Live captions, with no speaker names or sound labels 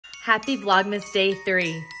Happy Vlogmas Day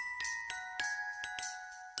 3.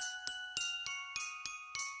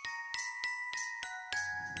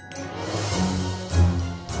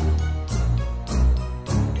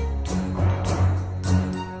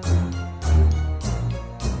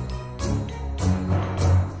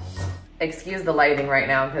 Excuse the lighting right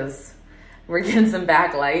now because we're getting some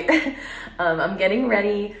backlight. I'm getting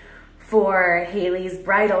ready for Hailey's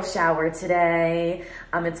bridal shower today.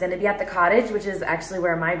 It's gonna be at the cottage, which is actually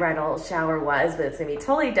where my bridal shower was, but it's gonna be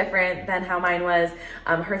totally different than how mine was.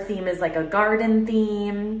 Her theme is like a garden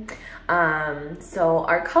theme. So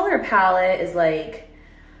our color palette is like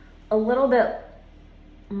a little bit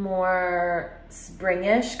more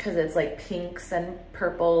springish because it's like pinks and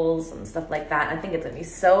purples and stuff like that. I think it's gonna be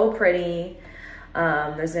so pretty.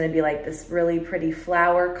 There's gonna be like this really pretty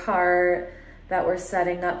flower cart that we're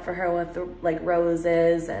setting up for her with like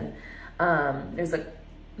roses, and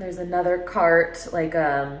there's another cart like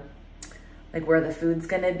where the food's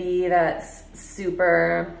gonna be that's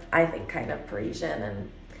super, I think, kind of Parisian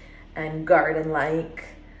and garden-like.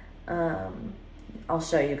 I'll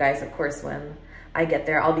show you guys, of course, when I get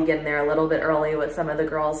there. I'll be getting there a little bit early with some of the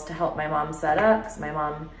girls to help my mom set up, because my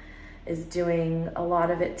mom is doing a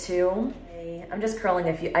lot of it too. I'm just curling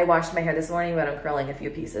a few. I washed my hair this morning, but I'm curling a few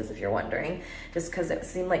pieces if you're wondering, just because it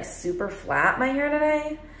seemed like super flat, my hair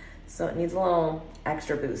today. So it needs a little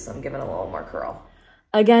extra boost, so I'm giving it a little more curl.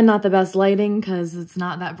 Again, not the best lighting because it's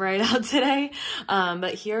not that bright out today.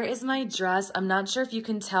 But here is my dress. I'm not sure if you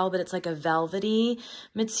can tell, but it's like a velvety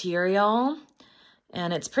material.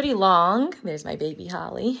 And it's pretty long. There's my baby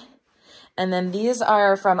Holly. And then these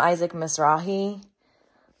are from Isaac Mizrahi.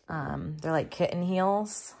 They're like kitten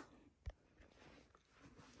heels.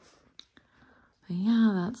 But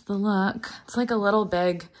yeah, that's the look. It's like a little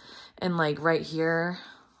big and like right here,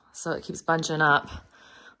 so it keeps bunching up.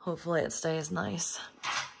 Hopefully it stays nice.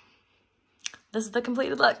 This is the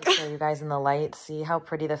completed look. I'll show you guys in the light. See how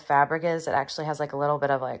pretty the fabric is? It actually has like a little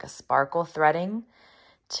bit of like a sparkle threading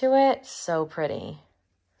to it. So pretty.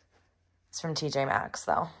 It's from TJ Maxx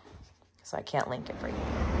though, so I can't link it for you.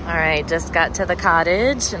 All right, just got to the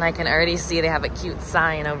cottage and I can already see they have a cute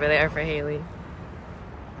sign over there for Hailey.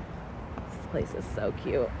 This place is so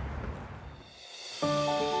cute.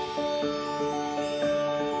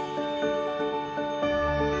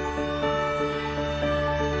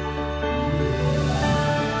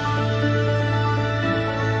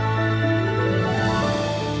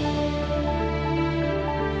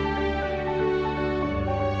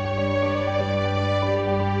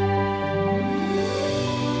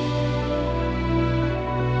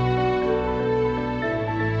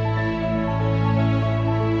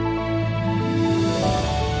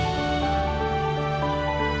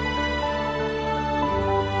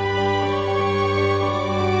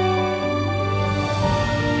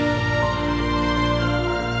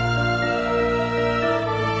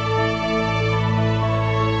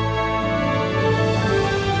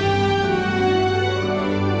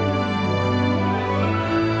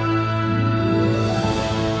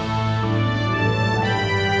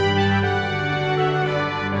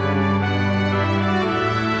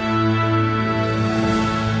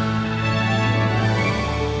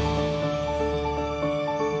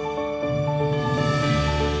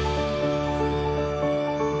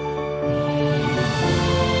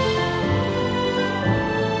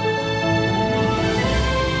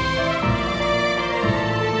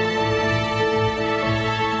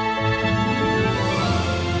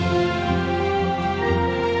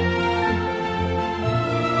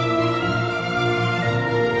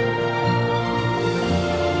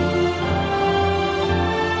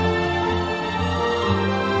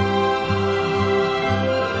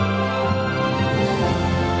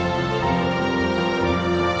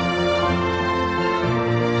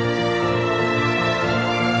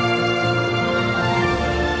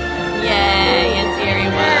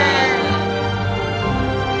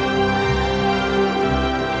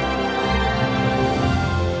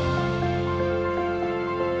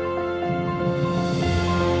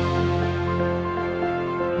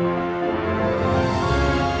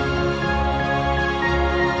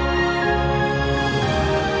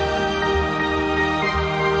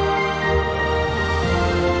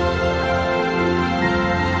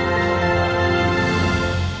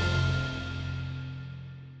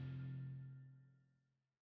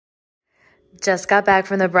 Just got back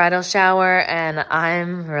from the bridal shower and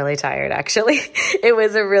I'm really tired, actually. It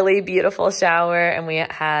was a really beautiful shower and we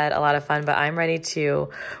had a lot of fun, but I'm ready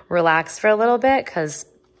to relax for a little bit because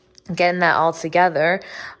getting that all together,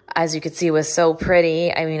 as you could see, was so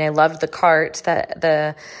pretty. I mean, I loved the cart, that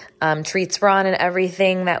the treats were on and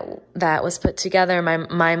everything that was put together.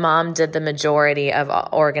 My mom did the majority of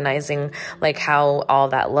organizing, like how all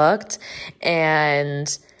that looked.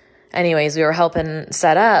 And anyways, we were helping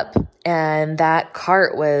set up, and that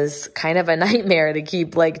cart was kind of a nightmare to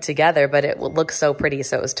keep like together, but it looked so pretty,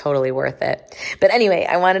 so it was totally worth it. But anyway,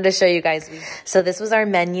 I wanted to show you guys. So this was our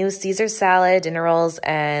menu: Caesar salad, dinner rolls,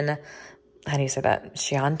 and how do you say that?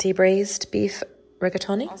 Chianti braised beef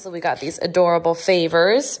rigatoni. Also, we got these adorable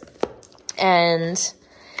favors, and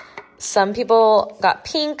some people got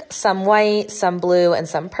pink, some white, some blue, and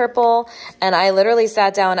some purple. And I literally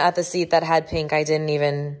sat down at the seat that had pink. I didn't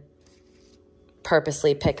even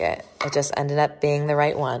purposely pick it. It just ended up being the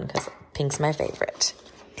right one because pink's my favorite.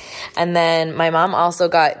 And then my mom also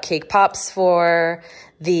got cake pops for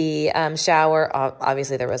the shower.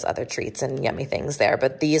 Obviously, there was other treats and yummy things there,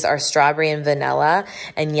 but these are strawberry and vanilla.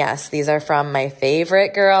 And yes, these are from my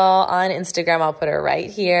favorite girl on Instagram. I'll put her right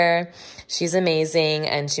here. She's amazing,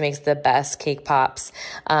 and she makes the best cake pops.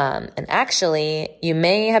 And actually, you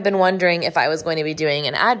may have been wondering if I was going to be doing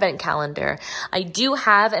an advent calendar. I do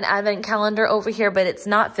have an advent calendar over here, but it's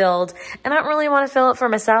not filled, and I don't really want to fill it for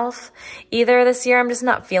myself either this year. I'm just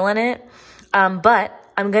not feeling it. But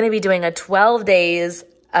I'm going to be doing a 12 days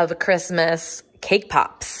of Christmas cake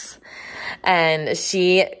pops. And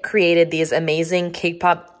she created these amazing cake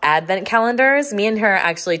pop advent calendars. Me and her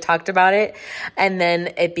actually talked about it, and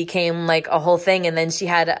then it became like a whole thing. And then she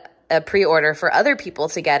had a pre-order for other people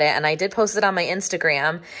to get it, and I did post it on my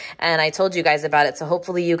Instagram, and I told you guys about it. So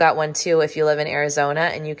hopefully you got one too if you live in Arizona,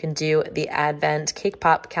 and you can do the advent cake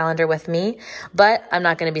pop calendar with me. But I'm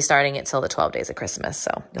not going to be starting it till the 12 days of Christmas,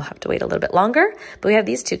 so you'll have to wait a little bit longer. But we have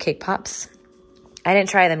these 2 cake pops. I didn't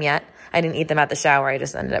try them yet. I didn't eat them at the shower. I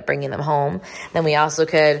just ended up bringing them home. Then we also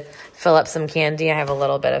could fill up some candy. I have a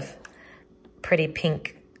little bit of pretty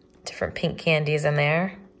pink, different pink candies in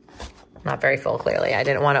there. Not very full, clearly. I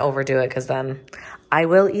didn't want to overdo it because then I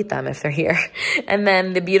will eat them if they're here. And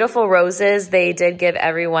then the beautiful roses, they did give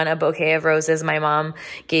everyone a bouquet of roses. My mom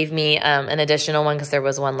gave me an additional one because there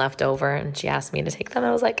was one left over, and she asked me to take them.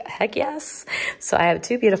 I was like, heck yes. So I have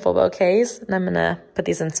 2 beautiful bouquets, and I'm going to put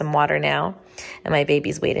these in some water now. And my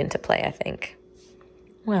baby's waiting to play, I think.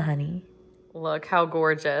 Well, honey. Look how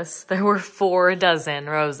gorgeous. There were 4 dozen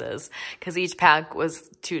roses because each pack was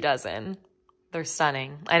 2 dozen. They're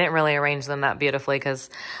stunning. I didn't really arrange them that beautifully because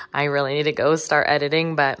I really need to go start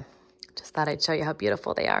editing, but just thought I'd show you how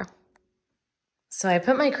beautiful they are. So I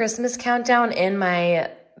put my Christmas countdown in my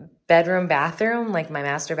bedroom bathroom, like my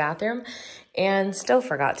master bathroom, and still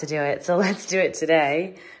forgot to do it. So let's do it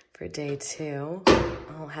today for day 2.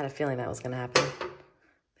 Oh, I had a feeling that was going to happen.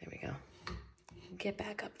 There we go. Get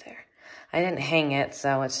back up there. I didn't hang it,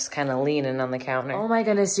 so it's just kind of leaning on the counter. Oh my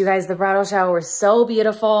goodness, you guys, the bridal shower was so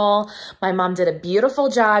beautiful. My mom did a beautiful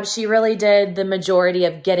job. She really did the majority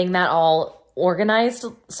of getting that all organized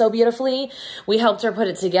so beautifully. We helped her put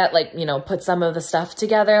it together, like, you know, put some of the stuff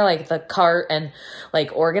together, like the cart and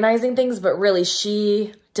like organizing things, but really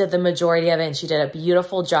she did the majority of it, and she did a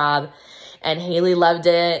beautiful job, and Hailey loved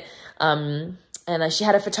it. And she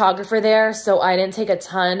had a photographer there, so I didn't take a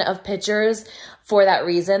ton of pictures. For that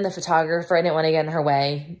reason, the photographer, I didn't want to get in her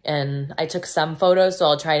way, and I took some photos, so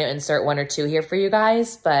I'll try to insert 1 or 2 here for you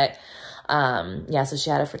guys. But yeah, so she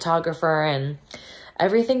had a photographer, and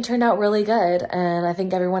everything turned out really good, and I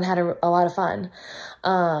think everyone had a lot of fun.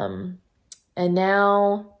 And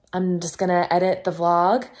now I'm just gonna edit the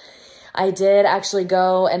vlog. I did actually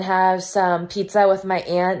go and have some pizza with my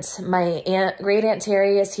aunt. My great aunt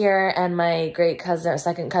Terry is here, and my great cousin,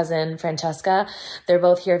 second cousin, Francesca. They're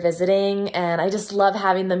both here visiting, and I just love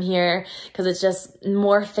having them here because it's just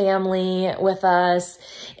more family with us.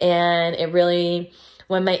 And it really,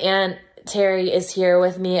 when my aunt Terry is here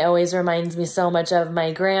with me, it always reminds me so much of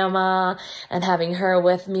my grandma and having her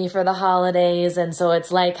with me for the holidays. And so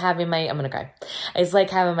it's like having my, I'm gonna cry. It's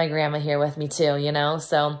like having my grandma here with me too, you know?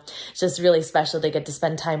 So it's just really special to get to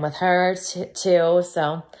spend time with her too.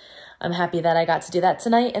 So I'm happy that I got to do that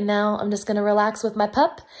tonight. And now I'm just gonna relax with my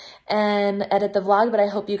pup and edit the vlog. But I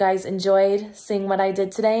hope you guys enjoyed seeing what I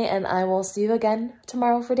did today, and I will see you again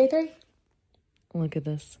tomorrow for day 3. Look at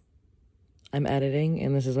this. I'm editing,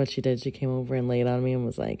 and this is what she did. She came over and laid on me and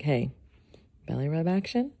was like, hey, belly rub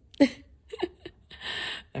action?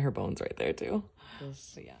 And her bone's right there, too.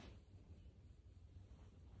 So, yeah.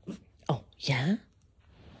 Oh, yeah?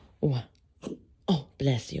 What? Oh,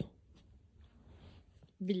 bless you.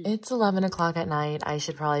 It's 11 o'clock at night. I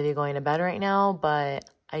should probably be going to bed right now, but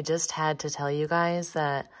I just had to tell you guys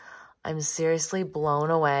that I'm seriously blown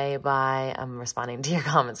away by, I'm responding to your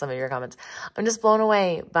comments, some of your comments. I'm just blown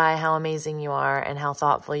away by how amazing you are and how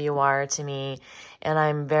thoughtful you are to me. And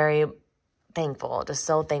I'm very thankful, just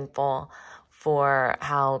so thankful for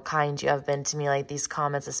how kind you have been to me. Like these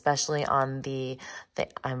comments, especially on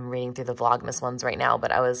I'm reading through the Vlogmas ones right now,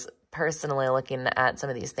 but I was personally looking at some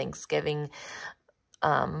of these Thanksgiving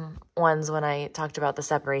ones when I talked about the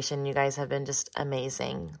separation. You guys have been just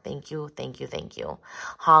amazing. Thank you, thank you, thank you.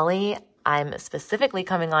 Holly, I'm specifically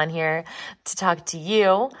coming on here to talk to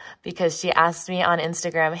you because she asked me on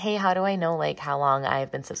Instagram, hey, how do I know like how long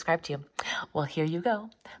I've been subscribed to you? Well, here you go.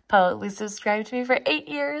 Publicly subscribed to me for 8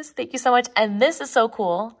 years. Thank you so much. And this is so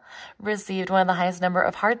cool. Received one of the highest number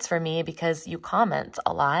of hearts for me because you comment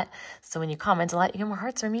a lot. So when you comment a lot, you get more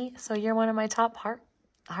hearts from me. So you're one of my top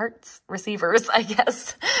hearts receivers, I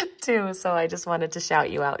guess, too. So I just wanted to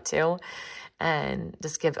shout you out too and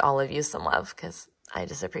just give all of you some love because I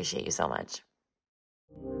just appreciate you so much.